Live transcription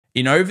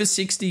In over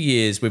 60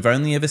 years, we've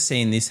only ever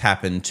seen this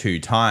happen 2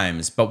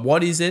 times. But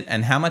what is it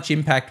and how much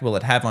impact will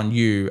it have on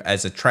you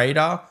as a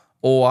trader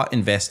or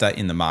investor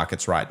in the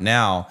markets right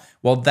now?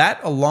 Well, that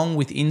along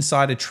with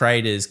insider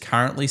traders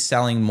currently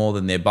selling more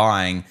than they're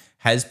buying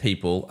has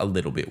people a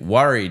little bit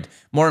worried.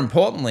 More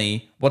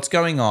importantly, what's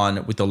going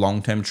on with the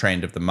long-term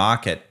trend of the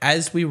market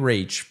as we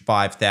reach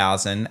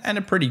 5,000 and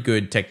a pretty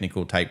good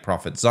technical take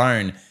profit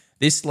zone.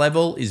 This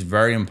level is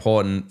very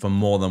important for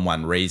more than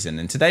one reason.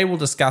 And today we'll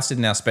discuss it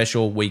in our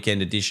special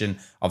weekend edition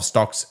of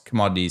stocks,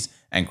 commodities,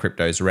 and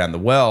cryptos around the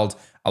world,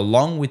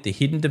 along with the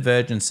hidden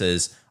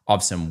divergences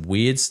of some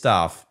weird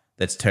stuff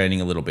that's turning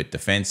a little bit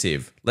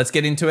defensive. Let's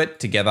get into it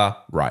together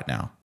right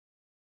now.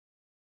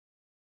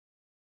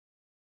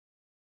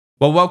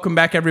 Well, welcome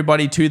back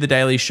everybody to the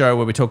Daily Show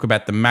where we talk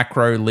about the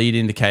macro lead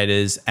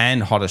indicators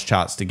and hottest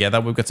charts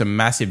together. We've got some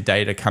massive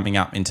data coming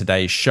up in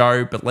today's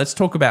show, but let's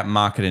talk about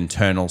market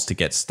internals to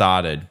get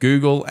started.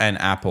 Google and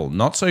Apple,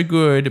 not so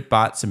good,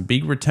 but some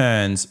big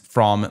returns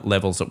from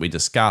levels that we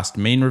discussed.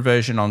 Mean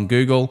reversion on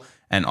Google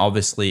and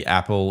obviously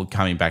Apple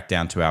coming back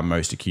down to our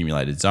most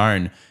accumulated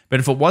zone.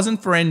 But if it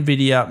wasn't for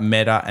Nvidia,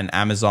 Meta, and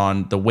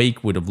Amazon, the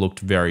week would have looked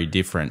very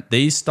different.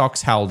 These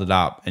stocks held it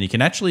up, and you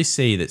can actually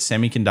see that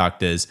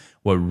semiconductors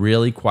were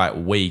really quite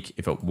weak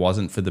if it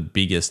wasn't for the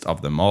biggest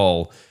of them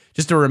all.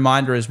 Just a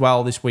reminder as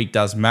well, this week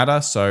does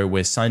matter, so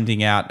we're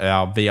sending out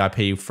our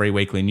VIP free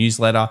weekly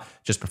newsletter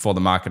just before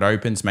the market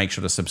opens. Make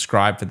sure to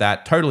subscribe for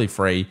that, totally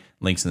free.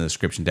 Links in the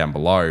description down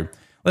below.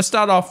 Let's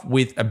start off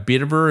with a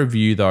bit of a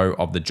review, though,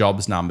 of the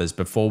jobs numbers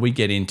before we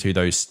get into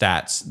those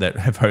stats that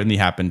have only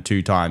happened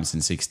 2 times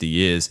in 60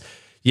 years.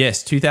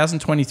 Yes,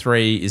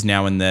 2023 is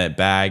now in the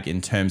bag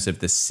in terms of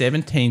the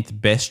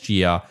 17th best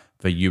year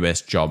for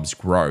US jobs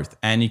growth.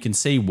 And you can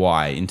see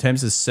why. In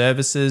terms of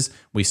services,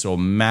 we saw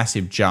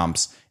massive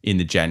jumps in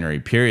the January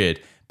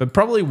period. But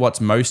probably what's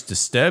most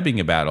disturbing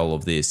about all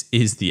of this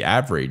is the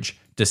average.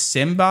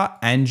 December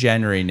and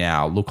January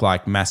now look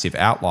like massive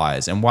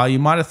outliers. And while you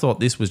might have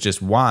thought this was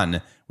just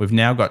one, we've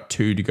now got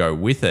 2 to go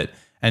with it.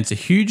 And it's a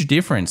huge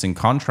difference in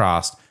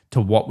contrast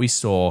to what we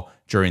saw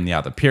during the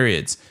other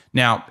periods.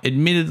 Now,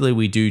 admittedly,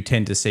 we do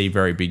tend to see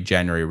very big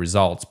January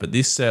results, but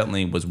this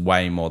certainly was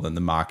way more than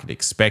the market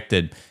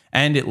expected.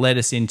 And it led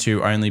us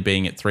into only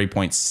being at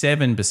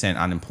 3.7%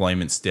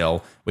 unemployment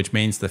still, which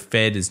means the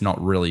Fed is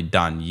not really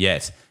done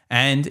yet.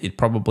 And it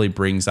probably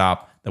brings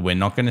up that we're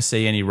not going to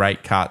see any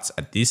rate cuts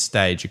at this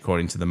stage,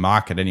 according to the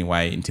market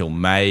anyway, until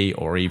May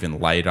or even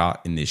later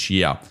in this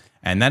year.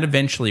 And that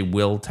eventually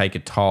will take a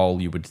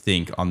toll, you would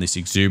think, on this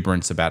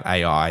exuberance about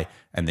AI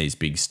and these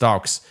big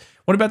stocks.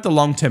 What about the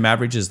long-term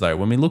averages, though?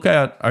 When we look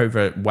at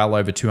well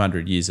over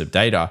 200 years of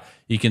data,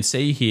 you can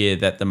see here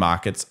that the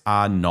markets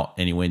are not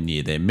anywhere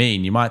near their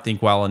mean. You might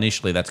think, well,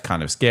 initially that's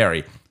kind of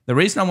scary. The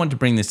reason I wanted to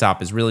bring this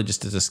up is really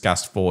just to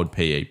discuss forward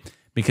PE.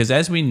 Because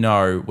as we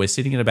know, we're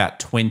sitting at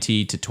about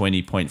 20 to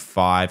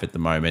 20.5 at the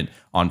moment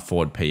on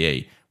forward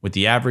PE, with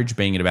the average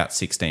being at about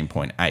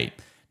 16.8.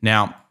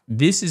 Now,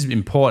 this is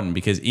important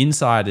because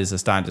insiders are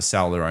starting to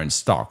sell their own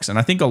stocks. And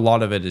I think a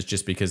lot of it is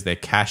just because they're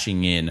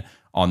cashing in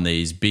on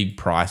these big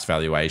price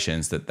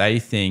valuations that they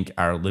think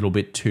are a little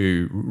bit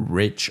too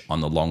rich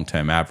on the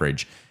long-term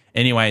average.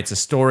 Anyway, it's a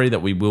story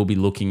that we will be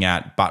looking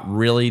at, but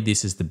really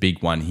this is the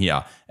big one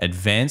here.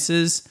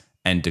 Advances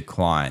and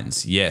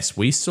declines. Yes,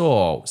 we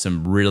saw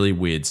some really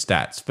weird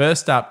stats.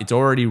 First up, it's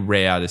already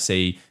rare to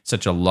see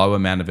such a low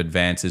amount of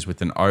advances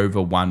with an over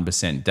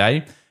 1%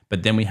 day,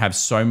 but then we have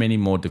so many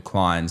more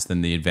declines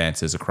than the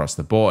advances across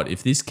the board.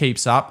 If this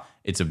keeps up,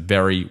 it's a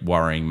very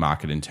worrying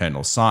market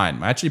internal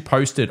sign. I actually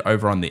posted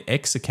over on the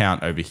X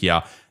account over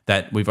here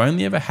that we've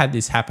only ever had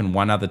this happen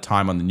one other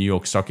time on the New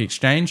York Stock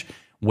Exchange,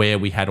 where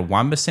we had a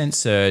 1%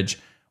 surge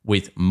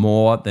with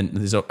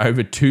there's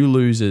over 2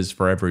 losers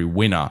for every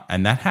winner.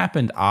 And that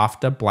happened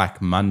after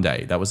Black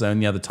Monday. That was the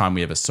only other time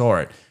we ever saw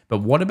it. But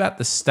what about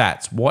the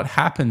stats? What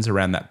happens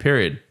around that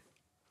period?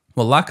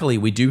 Well, luckily,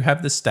 we do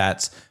have the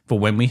stats for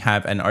when we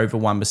have an over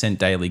 1%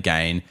 daily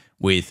gain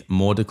with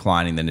more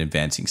declining than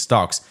advancing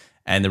stocks.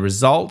 And the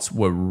results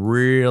were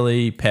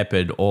really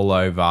peppered all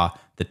over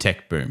the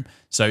tech boom.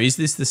 So is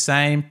this the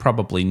same?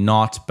 Probably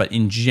not. But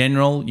in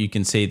general, you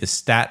can see the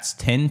stats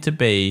tend to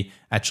be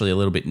actually a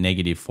little bit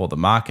negative for the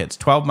markets.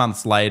 12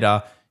 months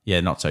later, yeah,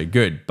 not so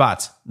good.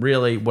 But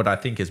really what I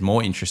think is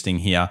more interesting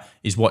here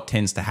is what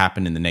tends to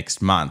happen in the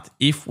next month.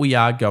 If we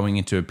are going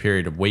into a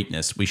period of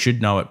weakness, we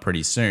should know it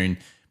pretty soon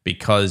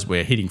because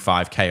we're hitting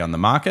 5K on the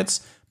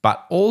markets,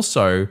 but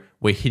also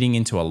we're hitting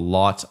into a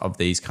lot of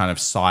these kind of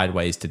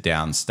sideways to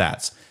down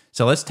stats.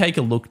 So let's take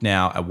a look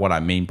now at what I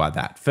mean by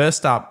that.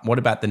 First up, what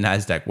about the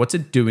NASDAQ? What's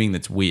it doing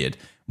that's weird?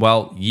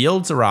 Well,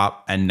 yields are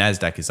up and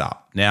NASDAQ is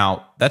up.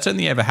 Now, that's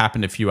only ever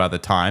happened a few other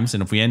times.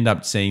 And if we end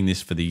up seeing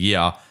this for the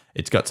year,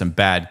 it's got some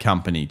bad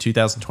company.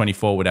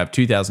 2024 would have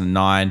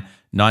 2009,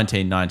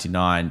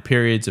 1999,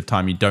 periods of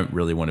time you don't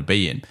really want to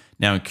be in.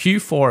 Now, in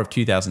Q4 of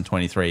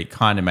 2023, it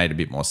kind of made a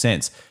bit more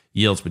sense.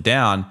 Yields were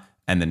down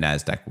and the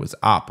NASDAQ was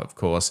up. Of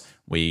course,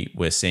 we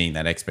were seeing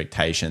that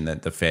expectation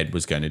that the Fed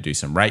was going to do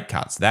some rate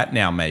cuts. That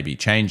now may be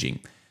changing.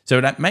 So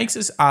that makes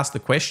us ask the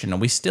question, are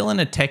we still in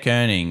a tech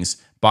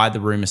earnings buy the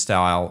rumor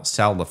style,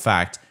 sell the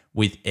fact,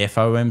 with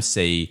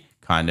FOMC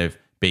kind of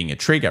being a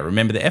trigger?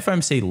 Remember, the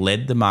FOMC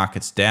led the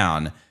markets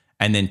down,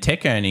 and then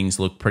tech earnings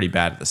looked pretty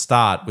bad at the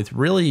start, with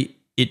really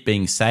it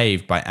being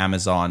saved by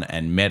Amazon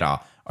and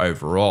Meta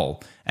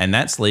overall. And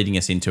that's leading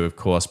us into, of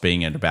course,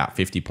 being at about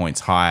 50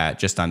 points higher,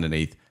 just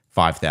underneath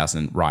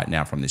 5,000 right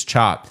now from this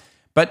chart.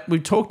 But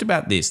we've talked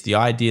about this, the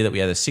idea that we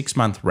had a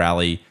 6-month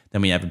rally,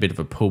 then we have a bit of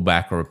a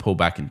pullback or a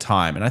pullback in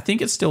time. And I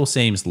think it still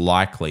seems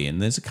likely. And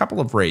there's a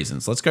couple of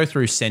reasons. Let's go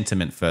through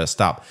sentiment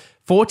first up.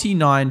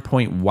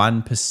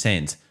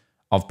 49.1%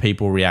 of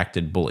people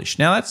reacted bullish.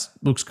 Now that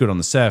looks good on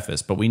the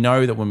surface, but we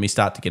know that when we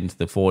start to get into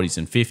the 40s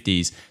and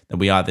 50s, that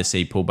we either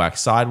see pullback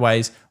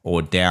sideways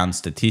or down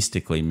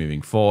statistically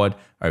moving forward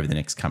over the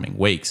next coming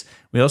weeks.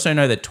 We also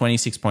know that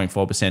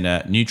 26.4%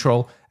 are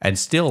neutral and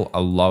still a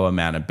low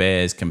amount of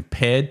bears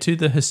compared to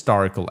the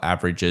historical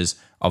averages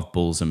of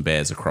bulls and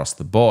bears across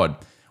the board.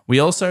 We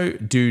also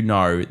do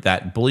know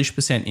that bullish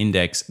percent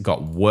index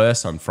got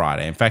worse on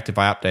Friday. In fact, if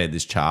I updated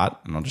this chart,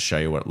 and I'll just show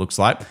you what it looks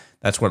like,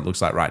 that's what it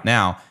looks like right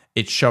now.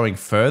 It's showing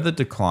further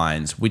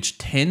declines, which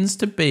tends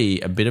to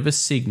be a bit of a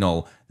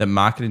signal that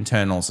market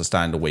internals are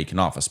starting to weaken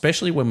off,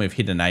 especially when we've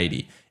hit an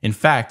 80. In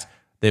fact,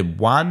 the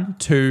 1,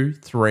 2,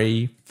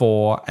 3,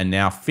 4, and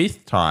now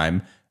 5th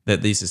time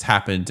that this has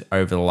happened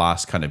over the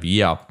last kind of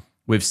year,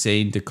 we've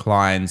seen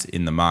declines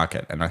in the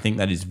market. And I think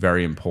that is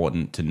very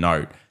important to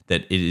note,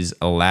 that it is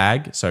a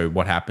lag. So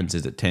what happens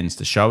is it tends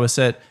to show us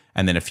it,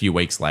 and then a few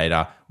weeks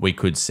later, we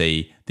could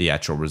see the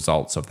actual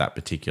results of that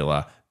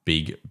particular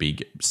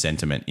big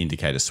sentiment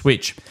indicator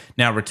switch.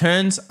 Now,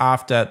 returns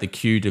after the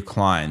Q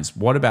declines.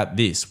 What about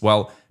this?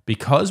 Well,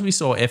 because we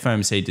saw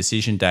FOMC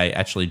decision day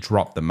actually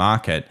drop the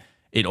market,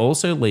 it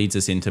also leads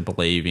us into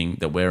believing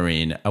that we're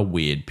in a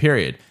weird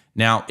period.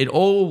 Now, it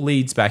all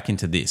leads back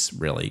into this,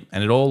 really,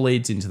 and it all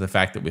leads into the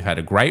fact that we've had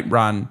a great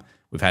run.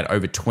 We've had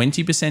over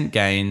 20%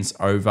 gains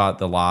over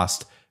the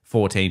last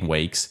 14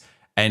 weeks.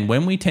 And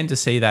when we tend to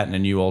see that in a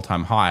new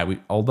all-time high,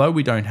 although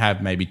we don't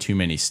have maybe too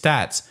many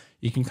stats,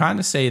 you can kind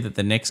of see that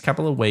the next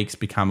couple of weeks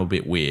become a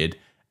bit weird,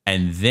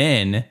 and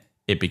then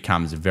it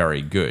becomes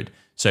very good.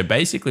 So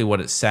basically what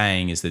it's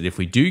saying is that if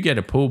we do get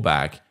a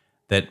pullback,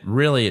 that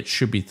really it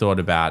should be thought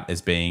about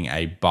as being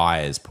a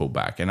buyer's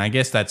pullback. And I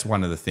guess that's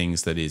one of the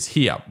things that is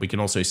here. We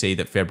can also see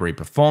that February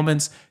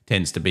performance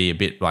tends to be a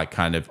bit like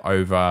kind of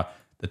over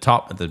the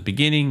top at the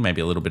beginning, maybe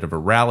a little bit of a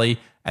rally,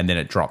 and then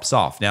it drops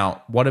off.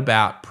 Now, what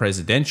about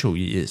presidential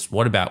years?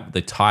 What about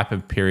the type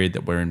of period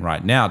that we're in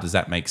right now? Does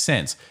that make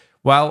sense?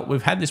 Well,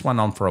 we've had this one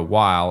on for a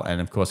while,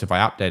 and of course, if I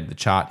updated the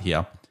chart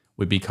here,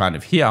 we'd be kind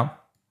of here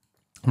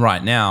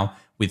right now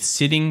with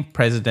sitting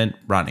president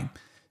running.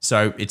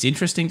 So it's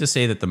interesting to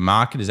see that the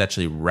market is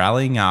actually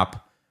rallying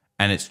up,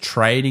 and it's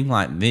trading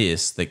like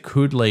this that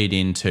could lead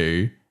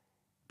into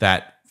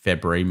that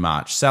February,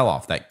 March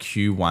sell-off, that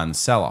Q1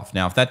 sell-off.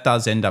 Now, if that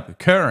does end up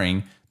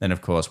occurring, then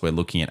of course, we're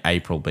looking at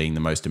April being the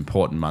most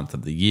important month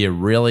of the year,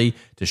 really,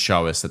 to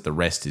show us that the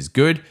rest is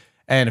good.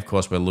 And of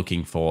course, we're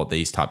looking for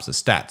these types of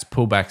stats.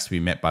 Pullbacks to be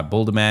met by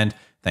bull demand,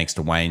 thanks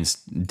to Wayne's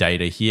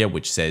data here,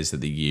 which says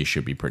that the year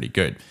should be pretty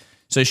good.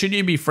 So should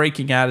you be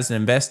freaking out as an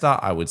investor?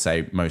 I would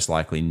say most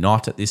likely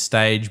not at this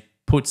stage.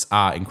 Puts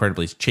are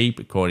incredibly cheap,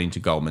 according to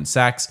Goldman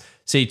Sachs.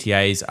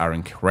 CTAs are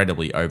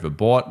incredibly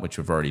overbought, which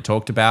we've already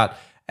talked about.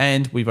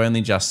 And we've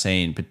only just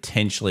seen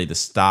potentially the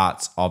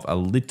starts of a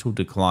little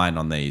decline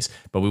on these.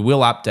 But we will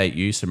update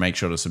you, so make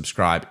sure to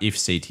subscribe if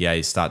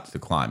CTAs start to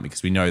decline,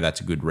 because we know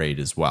that's a good read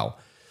as well.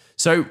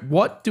 So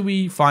what do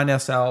we find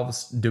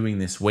ourselves doing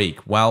this week?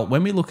 Well,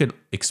 when we look at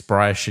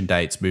expiration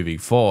dates moving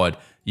forward,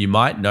 you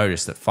might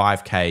notice that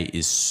 5K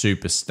is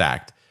super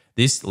stacked.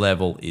 This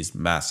level is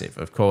massive.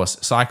 Of course,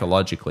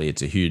 psychologically,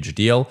 it's a huge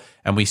deal.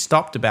 And we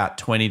stopped about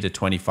 20 to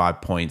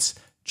 25 points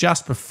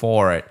just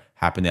before it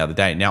happened the other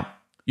day. Now,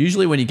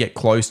 usually when you get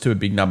close to a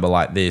big number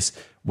like this,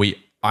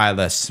 we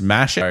either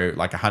smash it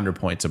like 100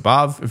 points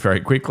above very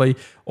quickly,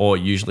 or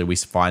usually we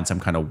find some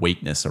kind of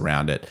weakness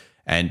around it.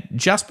 And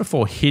just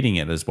before hitting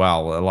it as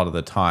well, a lot of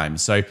the time.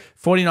 So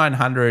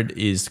 4,900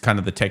 is kind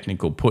of the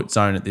technical put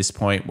zone at this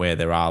point, where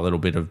there are a little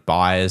bit of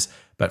buyers,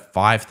 but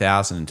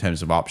 5,000 in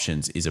terms of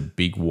options is a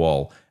big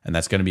wall, and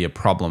that's going to be a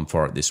problem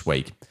for it this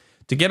week.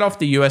 To get off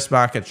the US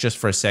markets just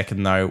for a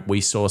second though,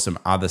 we saw some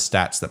other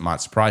stats that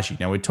might surprise you.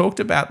 Now, we talked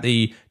about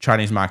the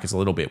Chinese markets a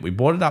little bit. We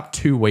brought it up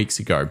 2 weeks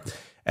ago,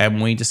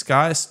 and we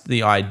discussed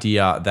the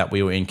idea that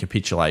we were in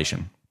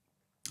capitulation,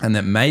 and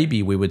that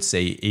maybe we would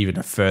see even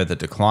a further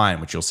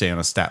decline, which you'll see on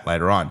a stat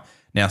later on.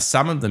 Now,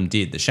 some of them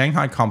did. The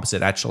Shanghai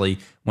Composite actually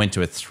went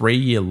to a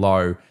 3-year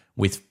low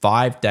with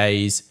 5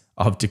 days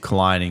of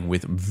declining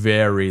with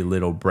very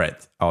little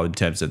breadth in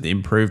terms of the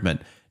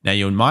improvement. Now,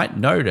 you might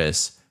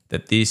notice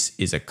that this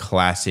is a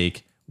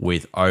classic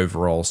with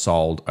overall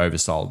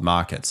oversold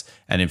markets.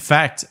 And in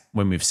fact,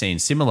 when we've seen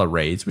similar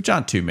reads, which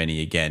aren't too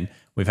many again,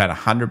 we've had a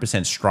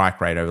 100% strike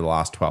rate over the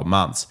last 12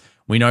 months.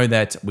 We know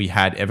that we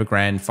had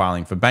Evergrande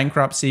filing for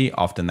bankruptcy.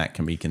 Often that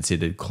can be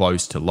considered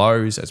close to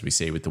lows, as we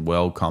see with the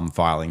WorldCom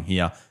filing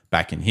here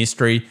back in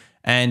history.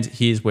 And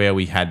here's where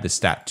we had the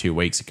stat 2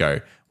 weeks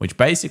ago, which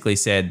basically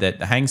said that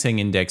the Hang Seng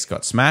Index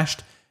got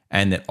smashed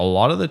and that a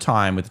lot of the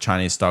time with the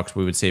Chinese stocks,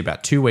 we would see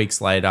about 2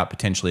 weeks later,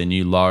 potentially a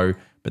new low,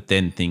 but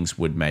then things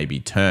would maybe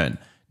turn.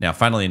 Now,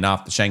 funnily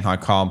enough, the Shanghai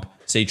Comp,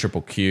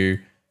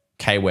 CQQQ,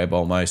 K-Web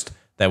almost,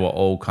 they were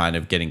all kind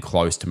of getting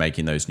close to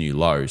making those new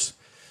lows.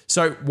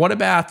 So what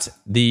about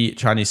the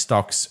Chinese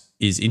stocks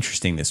is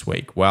interesting this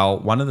week? Well,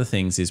 one of the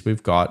things is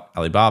we've got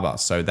Alibaba.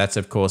 So that's,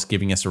 of course,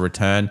 giving us a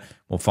return.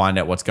 We'll find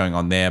out what's going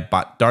on there,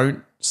 but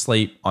don't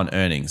sleep on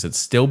earnings. It's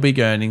still big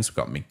earnings. We've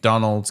got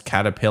McDonald's,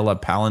 Caterpillar,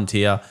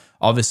 Palantir,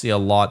 obviously a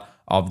lot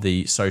of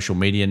the social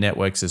media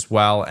networks as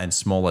well and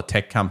smaller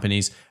tech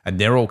companies, and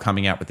they're all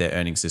coming out with their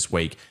earnings this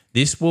week.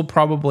 This will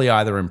probably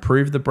either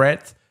improve the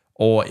breadth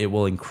or it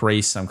will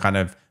increase some kind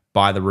of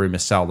buy the rumor,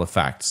 sell the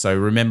fact. So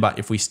remember,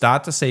 if we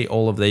start to see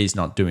all of these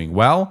not doing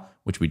well,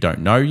 which we don't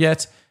know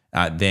yet,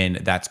 then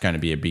that's going to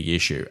be a big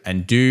issue.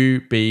 And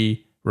do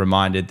be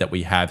reminded that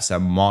we have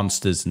some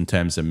monsters in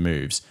terms of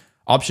moves.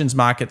 Options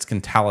markets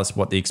can tell us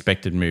what the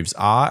expected moves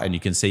are, and you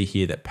can see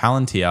here that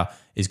Palantir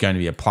is going to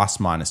be a plus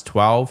minus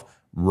 12.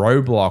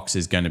 Roblox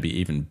is going to be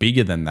even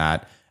bigger than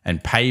that,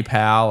 and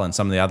PayPal and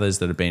some of the others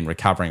that have been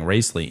recovering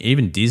recently,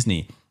 even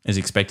Disney is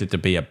expected to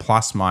be a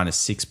plus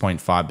minus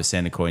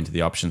 6.5% according to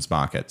the options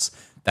markets.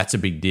 That's a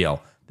big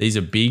deal. These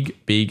are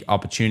big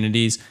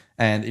opportunities.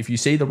 And if you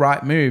see the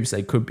right moves,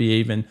 they could be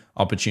even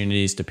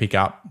opportunities to pick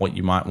up what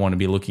you might want to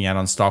be looking at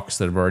on stocks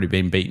that have already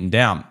been beaten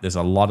down. There's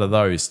a lot of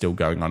those still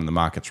going on in the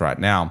markets right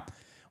now.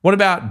 What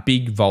about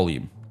big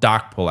volume,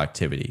 dark pool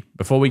activity?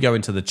 Before we go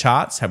into the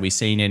charts, have we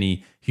seen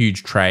any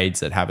huge trades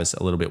that have us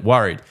a little bit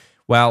worried?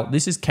 Well,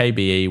 this is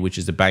KBE, which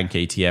is a bank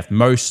ETF,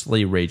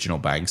 mostly regional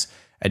banks.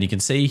 And you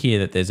can see here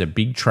that there's a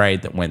big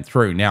trade that went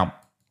through. Now,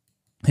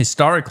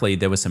 historically,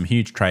 there were some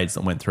huge trades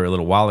that went through a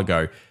little while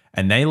ago,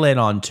 and they led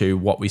on to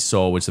what we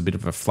saw was a bit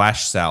of a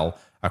flash sell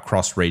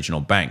across regional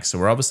banks. So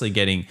we're obviously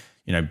getting,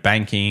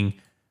 banking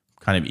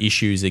kind of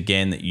issues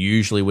again that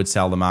usually would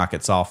sell the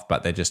markets off,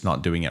 but they're just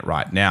not doing it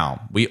right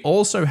now. We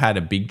also had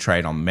a big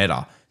trade on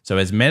Meta. So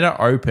as Meta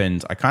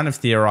opened, I kind of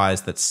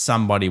theorized that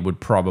somebody would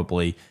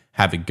probably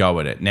have a go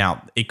at it.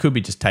 Now, it could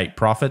be just take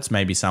profits.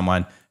 Maybe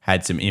someone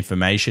had some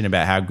information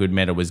about how good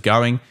Meta was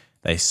going.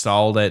 They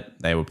sold it.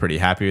 They were pretty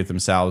happy with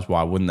themselves.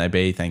 Why wouldn't they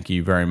be? Thank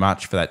you very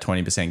much for that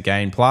 20%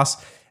 gain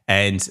plus.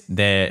 And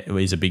there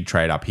is a big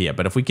trade up here.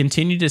 But if we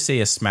continue to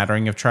see a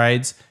smattering of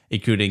trades, it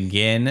could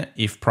again,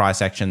 if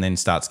price action then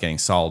starts getting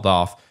sold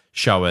off,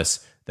 show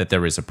us that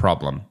there is a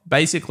problem.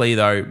 Basically,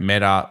 though,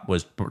 Meta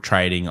was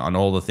trading on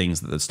all the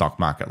things that the stock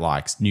market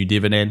likes. New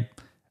dividend,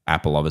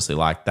 Apple obviously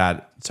liked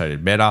that. So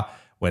did Meta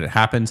when it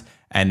happened.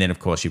 And then, of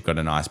course, you've got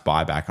a nice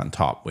buyback on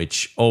top,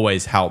 which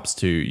always helps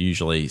to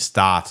usually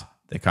start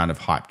the kind of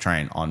hype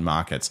train on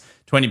markets.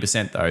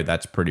 20%, though,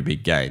 that's pretty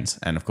big gains.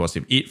 And, of course,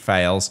 if it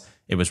fails,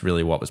 it was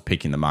really what was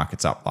picking the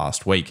markets up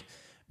last week.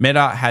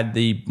 Meta had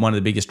one of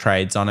the biggest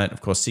trades on it, of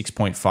course,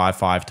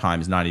 6.55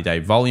 times 90-day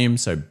volume,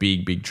 so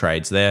big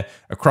trades there.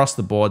 Across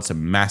the board,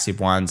 some massive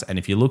ones. And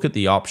if you look at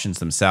the options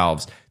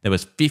themselves, there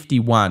was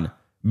 51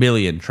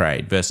 million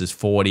trade versus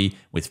 40,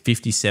 with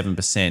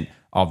 57%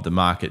 of the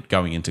market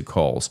going into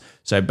calls.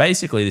 So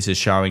basically, this is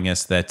showing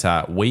us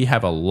that we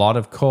have a lot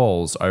of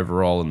calls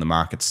overall in the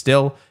market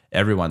still.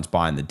 Everyone's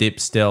buying the dip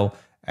still.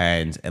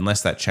 And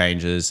unless that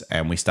changes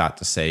and we start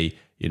to see,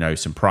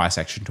 some price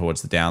action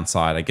towards the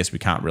downside, I guess we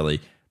can't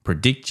really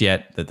predict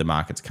yet that the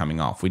market's coming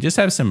off. We just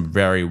have some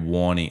very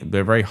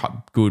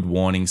good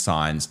warning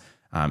signs.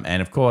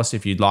 And of course,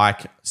 if you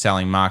like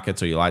selling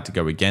markets or you like to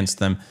go against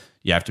them,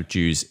 you have to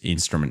choose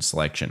instrument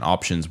selection.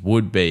 Options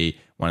would be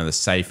one of the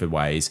safer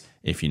ways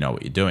if you know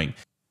what you're doing.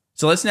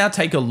 So let's now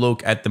take a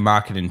look at the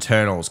market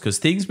internals because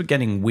things were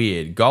getting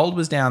weird. Gold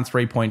was down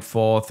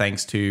 3.4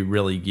 thanks to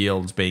really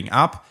yields being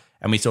up.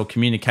 And we saw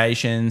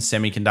communications,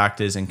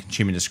 semiconductors, and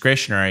consumer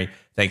discretionary,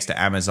 thanks to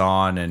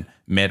Amazon and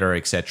Meta,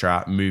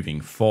 etc., moving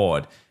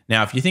forward.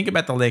 Now, if you think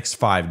about the next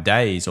 5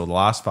 days or the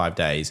last 5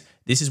 days,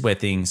 this is where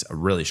things are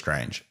really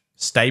strange.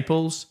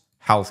 Staples,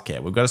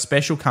 healthcare. We've got a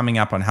special coming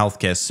up on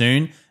healthcare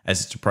soon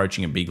as it's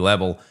approaching a big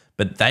level,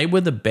 but they were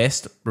the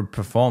best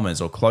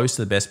performers or close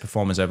to the best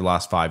performers over the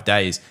last 5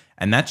 days.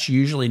 And that's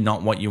usually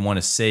not what you want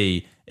to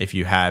see if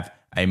you have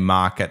a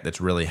market that's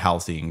really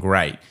healthy and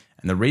great.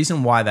 And the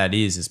reason why that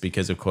is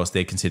because, of course,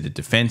 they're considered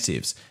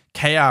defensives.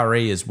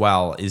 KRE as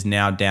well is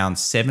now down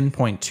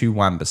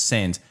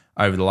 7.21%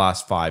 over the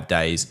last 5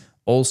 days,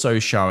 also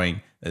showing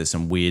that there's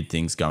some weird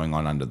things going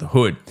on under the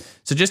hood.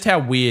 So just how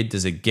weird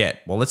does it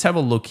get? Well, let's have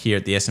a look here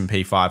at the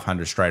S&P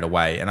 500 straight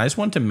away. And I just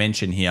want to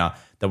mention here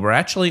that we're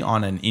actually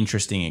on an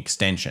interesting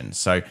extension.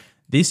 So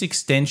this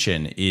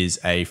extension is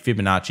a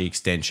Fibonacci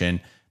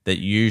extension that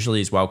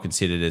usually is well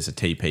considered as a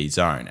TP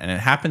zone. And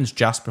it happens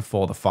just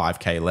before the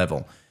 5K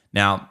level.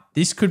 Now,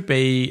 this could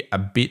be a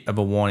bit of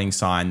a warning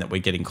sign that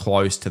we're getting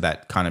close to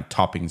that kind of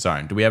topping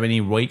zone. Do we have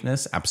any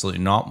weakness?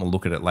 Absolutely not. We'll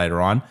look at it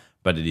later on,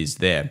 but it is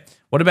there.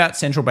 What about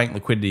central bank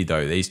liquidity,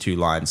 though? These two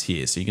lines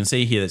here. So you can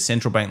see here that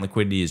central bank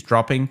liquidity is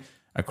dropping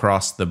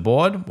across the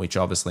board, which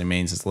obviously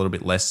means there's a little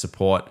bit less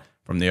support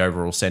from the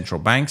overall central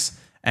banks.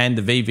 And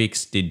the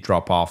VVIX did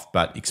drop off,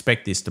 but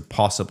expect this to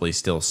possibly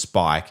still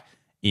spike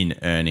in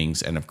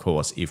earnings. And of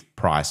course, if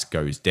price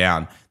goes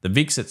down, the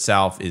VIX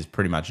itself is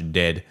pretty much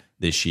dead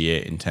this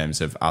year in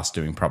terms of us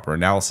doing proper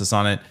analysis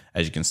on it.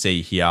 As you can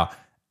see here,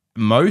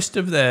 most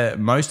of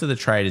the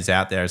traders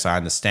out there, as I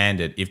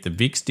understand it, if the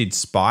VIX did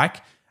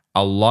spike,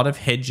 a lot of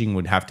hedging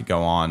would have to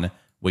go on,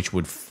 which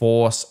would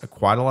force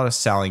quite a lot of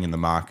selling in the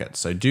market.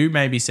 So do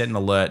maybe set an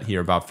alert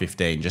here above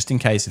 15, just in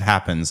case it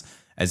happens,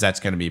 as that's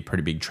going to be a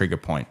pretty big trigger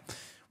point.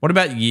 What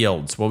about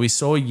yields? Well, we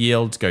saw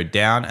yields go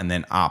down and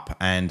then up.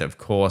 And of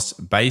course,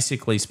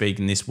 basically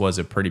speaking, this was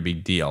a pretty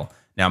big deal.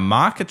 Now,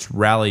 markets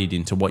rallied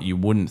into what you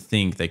wouldn't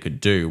think they could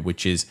do,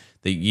 which is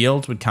the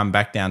yields would come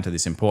back down to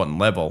this important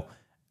level,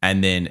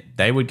 and then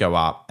they would go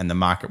up and the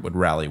market would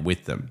rally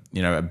with them.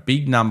 You know, a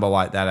big number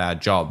like that, our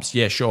jobs,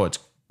 yeah, sure, it's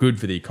good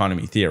for the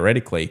economy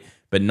theoretically,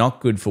 but not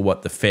good for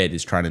what the Fed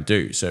is trying to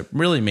do. So it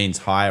really means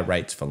higher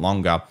rates for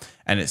longer,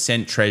 and it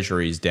sent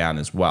treasuries down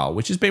as well,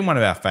 which has been one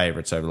of our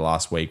favorites over the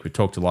last week. We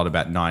talked a lot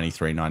about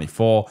 93,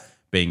 94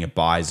 being a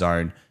buy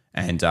zone,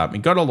 and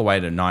it got all the way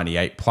to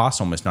 98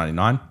 plus, almost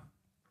 99.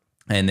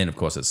 And then, of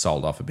course, it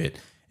sold off a bit.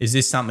 Is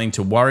this something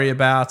to worry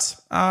about?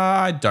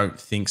 I don't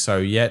think so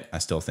yet. I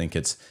still think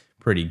it's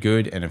pretty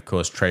good. And of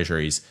course,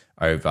 treasuries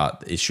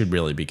it should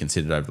really be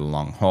considered over the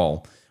long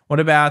haul. What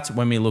about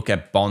when we look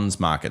at bonds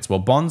markets? Well,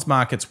 bonds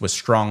markets were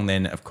strong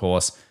then, of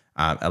course,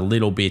 a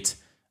little bit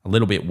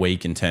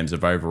weak in terms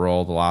of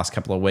overall the last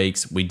couple of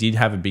weeks. We did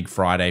have a big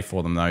Friday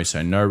for them though,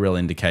 so no real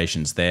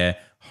indications there.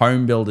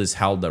 Home builders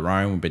held their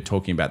own. We've been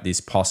talking about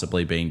this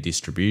possibly being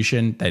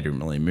distribution. They didn't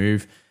really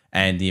move.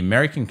 And the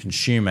American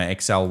consumer,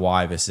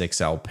 XLY versus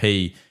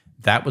XLP,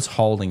 that was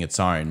holding its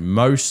own,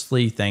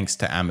 mostly thanks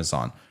to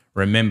Amazon.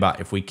 Remember,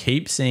 if we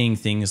keep seeing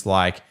things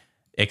like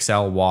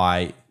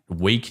XLY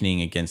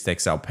weakening against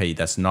XLP,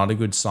 that's not a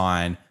good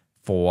sign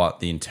for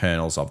the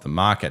internals of the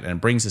market. And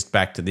it brings us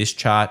back to this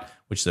chart,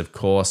 which is, of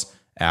course,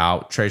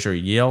 our treasury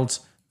yields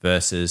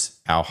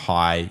versus our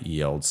high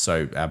yields,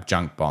 so our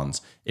junk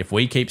bonds. If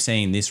we keep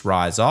seeing this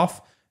rise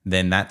off,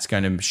 then that's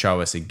going to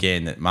show us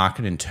again that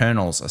market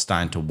internals are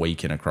starting to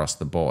weaken across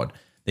the board.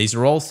 These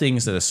are all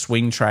things that a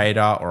swing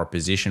trader or a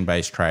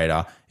position-based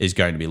trader is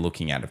going to be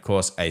looking at. Of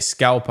course, a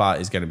scalper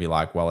is going to be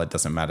like, well, it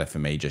doesn't matter for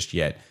me just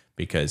yet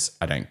because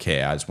I don't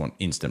care. I just want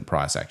instant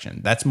price action.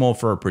 That's more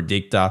for a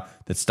predictor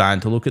that's starting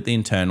to look at the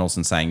internals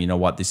and saying, you know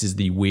what, this is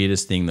the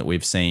weirdest thing that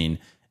we've seen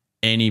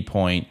any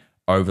point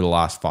over the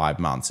last 5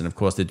 months. And of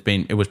course,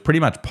 it was pretty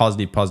much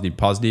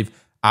positive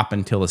up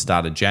until the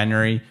start of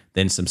January.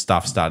 Then some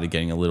stuff started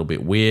getting a little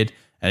bit weird.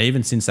 And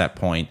even since that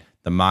point,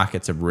 the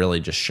markets have really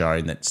just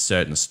shown that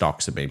certain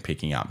stocks have been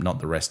picking up, not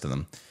the rest of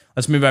them.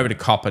 Let's move over to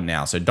copper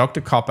now. So Dr.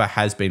 Copper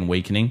has been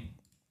weakening.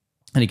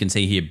 And you can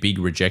see here, big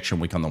rejection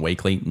week on the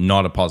weekly,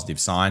 not a positive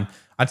sign.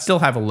 I'd still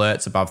have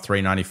alerts above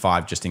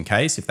 395 just in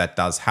case. If that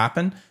does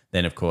happen,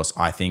 then of course,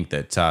 I think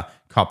that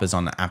copper's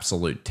on an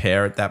absolute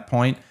tear at that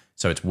point.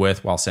 So it's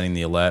worthwhile setting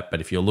the alert.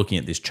 But if you're looking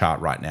at this chart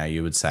right now,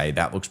 you would say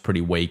that looks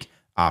pretty weak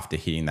after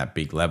hitting that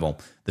big level.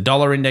 The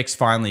dollar index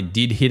finally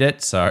did hit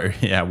it. So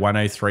yeah,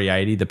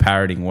 103.80, the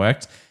parroting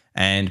worked.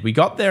 And we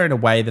got there in a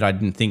way that I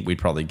didn't think we'd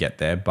probably get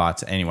there.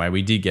 But anyway,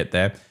 we did get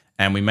there.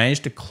 And we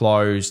managed to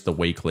close the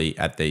weekly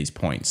at these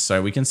points.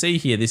 So we can see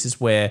here, this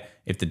is where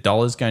if the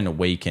dollar's going to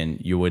weaken,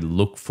 you would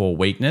look for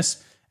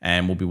weakness.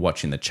 And we'll be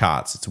watching the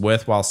charts. It's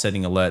worthwhile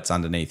setting alerts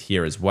underneath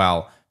here as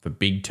well for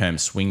big term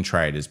swing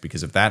traders,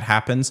 because if that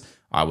happens,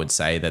 I would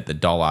say that the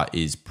dollar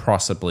is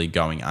possibly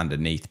going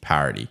underneath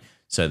parity.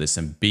 So there's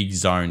some big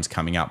zones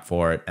coming up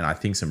for it, and I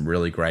think some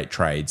really great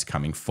trades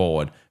coming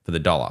forward for the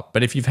dollar.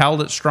 But if you've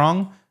held it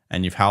strong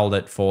and you've held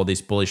it for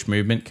this bullish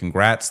movement,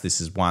 congrats. This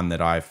is one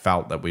that I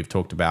felt that we've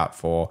talked about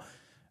for,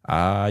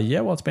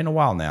 it's been a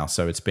while now.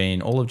 So it's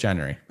been all of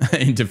January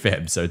into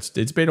Feb. So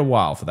it's been a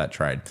while for that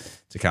trade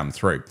to come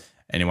through.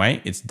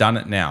 Anyway, it's done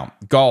it now.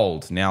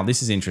 Gold. Now,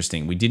 this is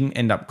interesting. We didn't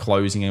end up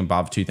closing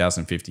above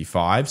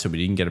 2055, so we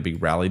didn't get a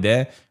big rally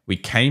there. We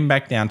came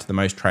back down to the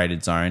most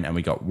traded zone, and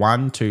we got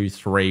 1, 2,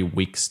 3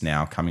 wicks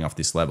now coming off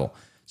this level.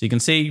 So you can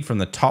see from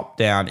the top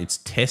down, it's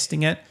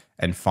testing it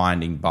and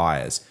finding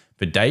buyers.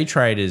 For day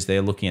traders,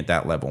 they're looking at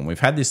that level. And we've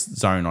had this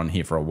zone on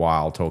here for a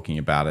while talking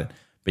about it,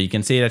 but you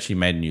can see it actually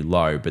made a new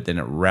low, but then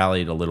it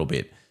rallied a little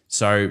bit.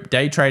 So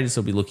day traders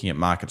will be looking at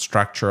market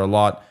structure a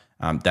lot.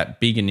 That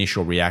big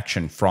initial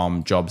reaction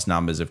from jobs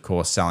numbers, of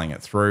course, selling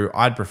it through.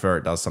 I'd prefer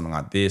it does something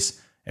like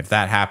this. If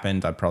that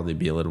happened, I'd probably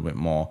be a little bit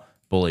more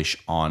bullish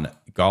on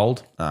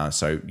gold.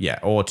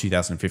 Or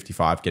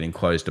 2055 getting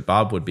closed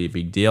above would be a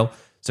big deal.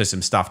 So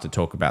some stuff to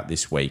talk about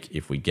this week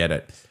if we get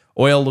it.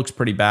 Oil looks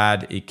pretty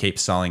bad. It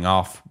keeps selling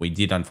off. We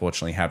did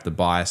unfortunately have the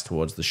bias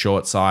towards the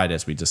short side,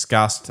 as we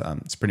discussed.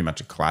 It's pretty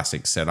much a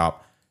classic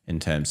setup in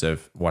terms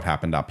of what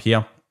happened up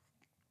here.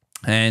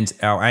 And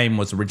our aim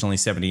was originally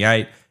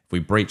 78. We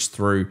breached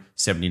through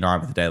 79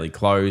 with the daily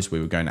close. We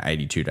were going to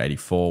 82 to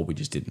 84. We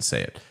just didn't see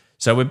it.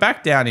 So we're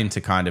back down into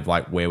kind of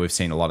like where we've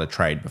seen a lot of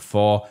trade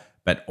before,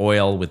 but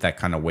oil with that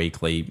kind of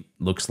weekly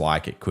looks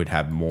like it could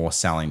have more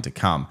selling to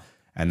come.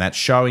 And that's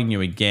showing you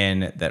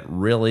again that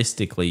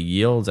realistically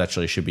yields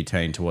actually should be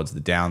turning towards the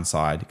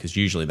downside, because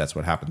usually that's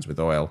what happens with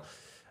oil.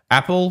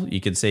 Apple,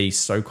 you can see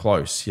so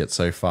close yet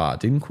so far.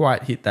 Didn't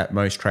quite hit that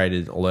most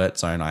traded alert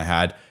zone I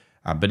had.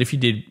 But if you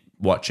did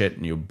watch it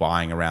and you're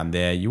buying around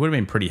there, you would have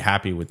been pretty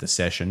happy with the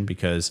session,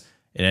 because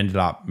it ended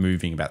up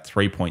moving about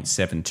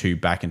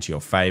 3.72 back into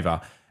your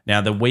favor.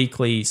 Now, the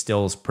weekly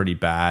still is pretty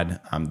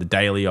bad. The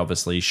daily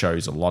obviously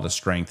shows a lot of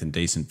strength and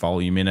decent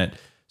volume in it.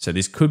 So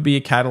this could be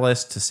a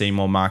catalyst to see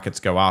more markets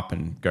go up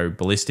and go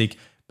ballistic.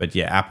 But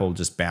yeah, Apple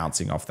just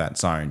bouncing off that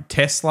zone.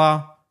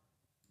 Tesla,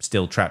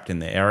 still trapped in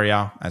the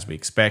area as we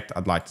expect.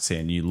 I'd like to see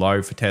a new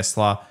low for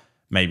Tesla.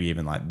 Maybe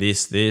even like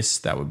this.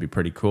 That would be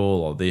pretty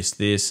cool. Or this.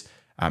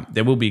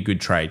 There will be a good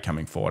trade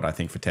coming forward, I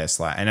think, for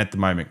Tesla. And at the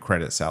moment,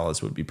 credit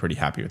sellers would be pretty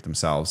happy with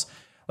themselves.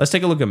 Let's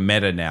take a look at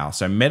Meta now.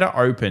 So Meta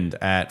opened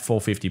at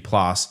 450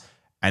 plus,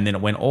 and then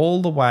it went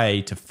all the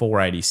way to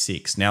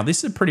 486. Now,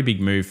 this is a pretty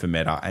big move for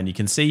Meta, and you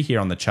can see here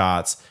on the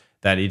charts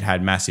that it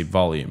had massive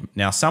volume.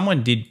 Now,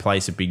 someone did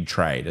place a big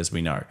trade, as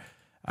we know,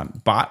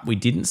 but we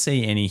didn't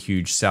see any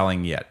huge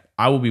selling yet.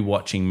 I will be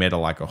watching Meta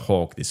like a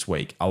hawk this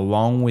week,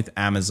 along with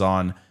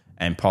Amazon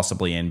and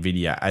possibly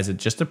Nvidia, as it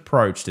just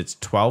approached its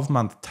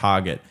 12-month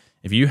target.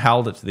 If you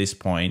held it to this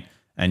point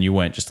and you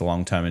weren't just a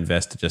long-term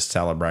investor just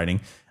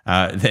celebrating,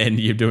 then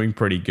you're doing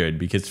pretty good.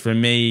 Because for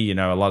me,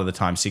 a lot of the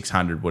time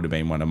 600 would have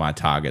been one of my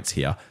targets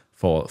here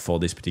for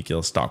this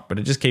particular stock. But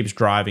it just keeps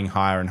driving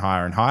higher and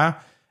higher and higher.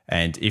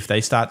 And if they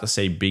start to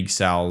see big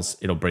sells,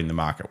 it'll bring the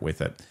market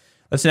with it.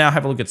 Let's now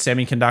have a look at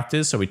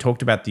semiconductors. So we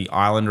talked about the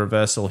island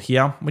reversal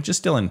here, which is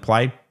still in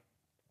play.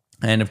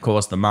 And of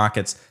course, the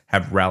markets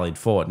have rallied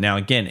forward. Now,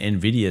 again,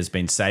 Nvidia has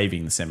been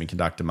saving the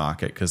semiconductor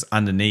market, because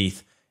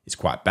underneath is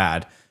quite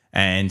bad.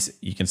 And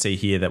you can see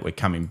here that we're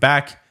coming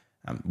back.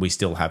 We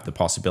still have the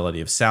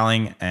possibility of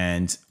selling,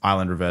 and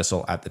island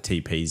reversal at the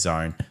TP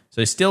zone.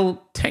 So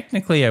still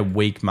technically a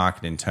weak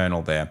market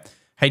internal there.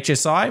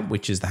 HSI,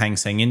 which is the Hang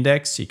Seng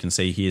Index, you can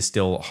see here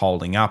still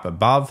holding up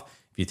above.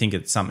 If you think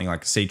it's something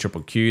like a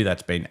CQQQ,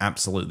 that's been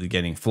absolutely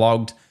getting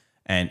flogged.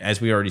 And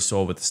as we already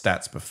saw with the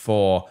stats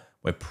before,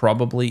 we're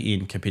probably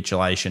in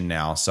capitulation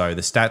now. So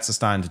the stats are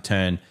starting to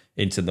turn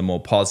into the more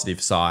positive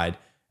side,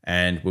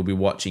 and we'll be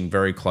watching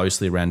very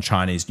closely around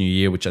Chinese New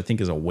Year, which I think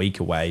is a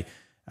week away,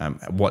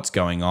 what's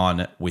going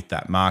on with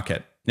that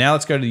market. Now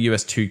let's go to the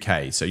US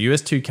 2K. So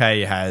US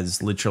 2K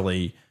has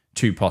literally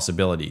two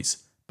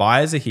possibilities.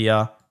 Buyers are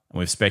here, and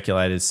we've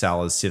speculated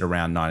sellers sit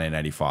around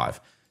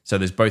 1985. So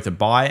there's both a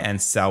buy and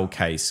sell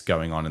case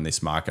going on in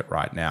this market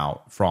right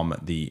now from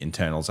the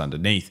internals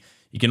underneath.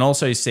 You can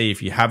also see,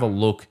 if you have a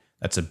look,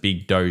 that's a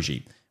big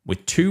doji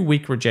with 2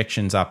 weak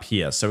rejections up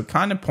here. So it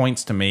kind of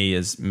points to me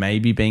as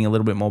maybe being a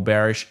little bit more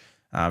bearish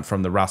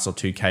from the Russell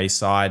 2K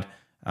side.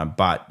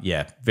 But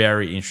yeah,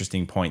 very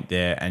interesting point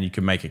there. And you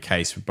can make a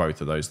case for both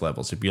of those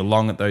levels. If you're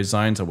long at those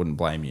zones, I wouldn't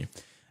blame you.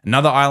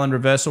 Another island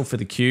reversal for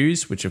the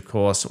Qs, which of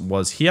course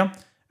was here.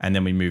 And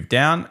then we move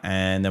down,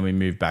 and then we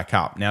move back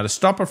up. Now, to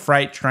stop a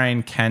freight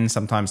train can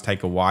sometimes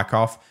take a whack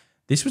off.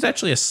 This was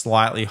actually a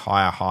slightly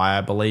higher high,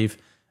 I believe.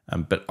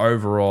 But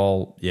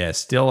overall, yeah,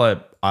 still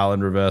a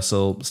island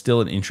reversal, still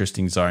an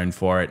interesting zone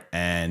for it.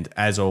 And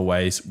as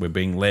always, we're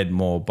being led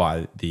more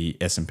by the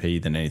S&P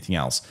than anything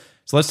else.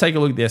 So let's take a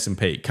look at the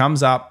S&P. It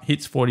comes up,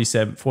 hits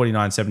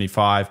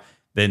 49.75,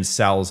 then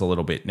sells a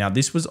little bit. Now,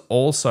 this was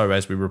also,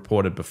 as we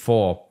reported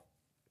before,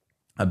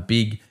 a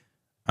big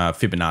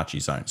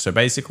Fibonacci zone. So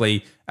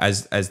basically,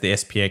 as the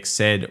SPX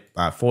said,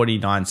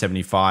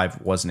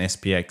 49.75 was an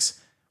SPX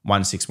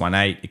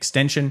 1618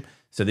 extension.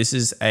 So this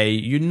is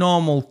your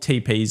normal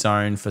TP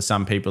zone for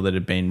some people that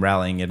have been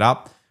rallying it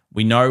up.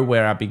 We know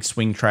where our big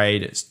swing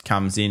trade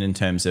comes in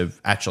terms of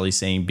actually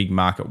seeing big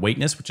market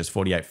weakness, which is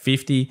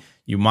 48.50.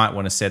 You might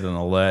want to set an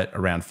alert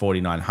around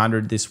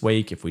 4900 this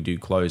week. If we do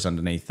close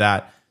underneath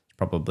that, it's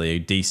probably a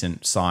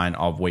decent sign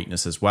of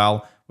weakness as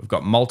well. We've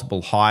got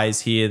multiple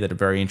highs here that are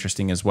very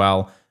interesting as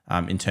well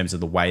in terms of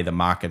the way the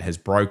market has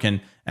broken.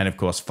 And of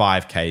course,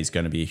 5K is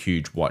going to be a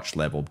huge watch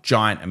level.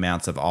 Giant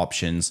amounts of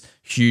options,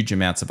 huge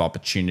amounts of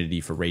opportunity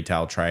for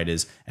retail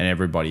traders and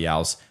everybody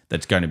else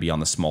that's going to be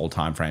on the small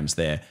timeframes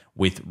there,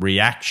 with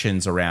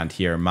reactions around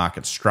here and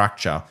market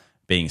structure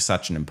being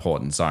such an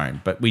important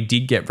zone. But we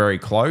did get very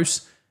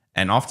close.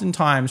 And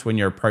oftentimes when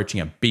you're approaching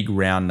a big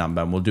round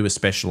number, and we'll do a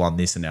special on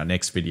this in our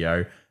next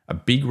video, a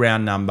big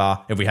round number,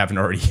 if we haven't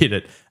already hit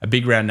it, a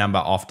big round number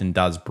often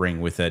does bring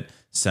with it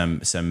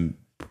some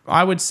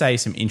I would say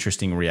some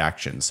interesting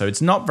reactions. So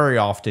it's not very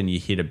often you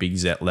hit a big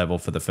Z level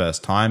for the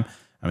first time.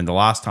 I mean, the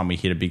last time we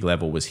hit a big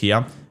level was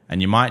here.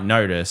 And you might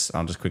notice,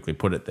 I'll just quickly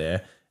put it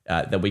there,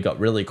 that we got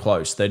really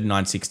close,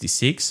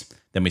 39.66,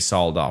 then we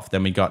sold off.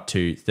 Then we got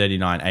to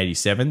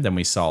 39.87, then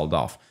we sold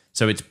off.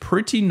 So it's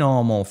pretty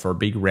normal for a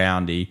big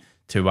roundy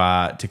to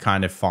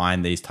kind of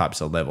find these types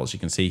of levels. You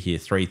can see here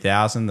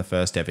 3,000, the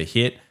first ever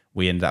hit,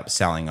 we ended up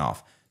selling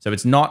off. So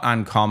it's not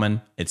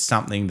uncommon. It's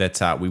something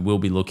that we will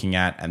be looking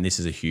at, and this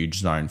is a huge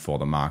zone for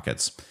the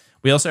markets.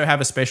 We also have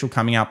a special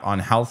coming up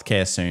on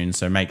healthcare soon,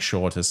 so make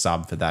sure to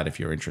sub for that if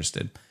you're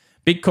interested.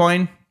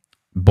 Bitcoin,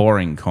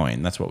 boring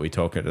coin. That's what we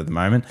talk at the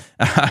moment.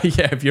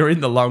 Yeah, if you're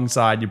in the long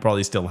side, you're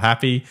probably still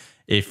happy.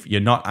 If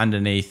you're not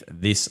underneath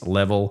this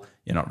level,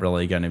 you're not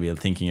really going to be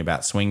thinking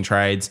about swing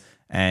trades.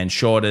 And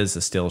shorters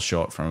are still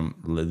short from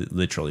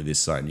literally this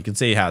zone. You can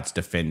see how it's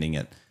defending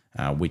it,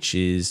 which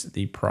is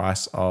the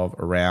price of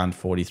around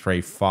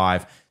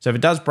 43.5. So if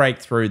it does break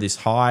through this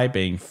high,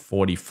 being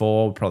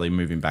 44, probably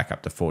moving back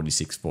up to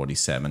 46,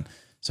 47.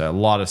 So a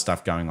lot of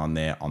stuff going on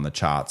there on the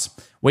charts.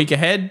 Week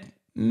ahead,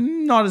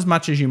 not as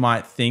much as you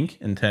might think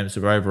in terms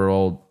of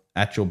overall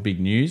actual big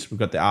news. We've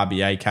got the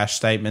RBA cash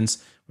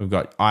statements. We've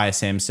got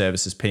ISM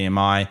services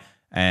PMI.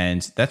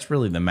 And that's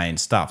really the main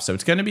stuff. So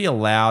it's going to be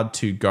allowed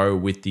to go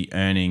with the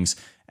earnings.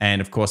 And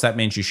of course, that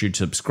means you should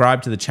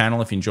subscribe to the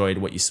channel if you enjoyed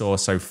what you saw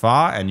so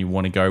far and you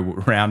want to go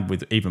around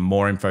with even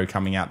more info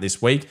coming out this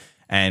week.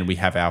 And we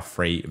have our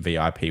free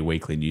VIP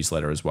weekly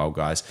newsletter as well,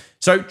 guys.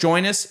 So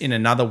join us in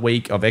another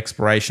week of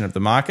exploration of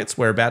the markets.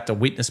 We're about to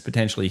witness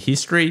potentially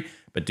history.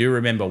 But do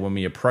remember, when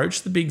we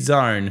approach the big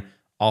zone,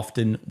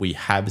 often we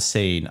have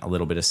seen a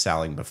little bit of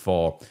selling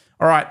before.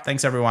 All right.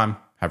 Thanks, everyone.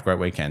 Have a great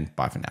weekend.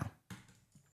 Bye for now.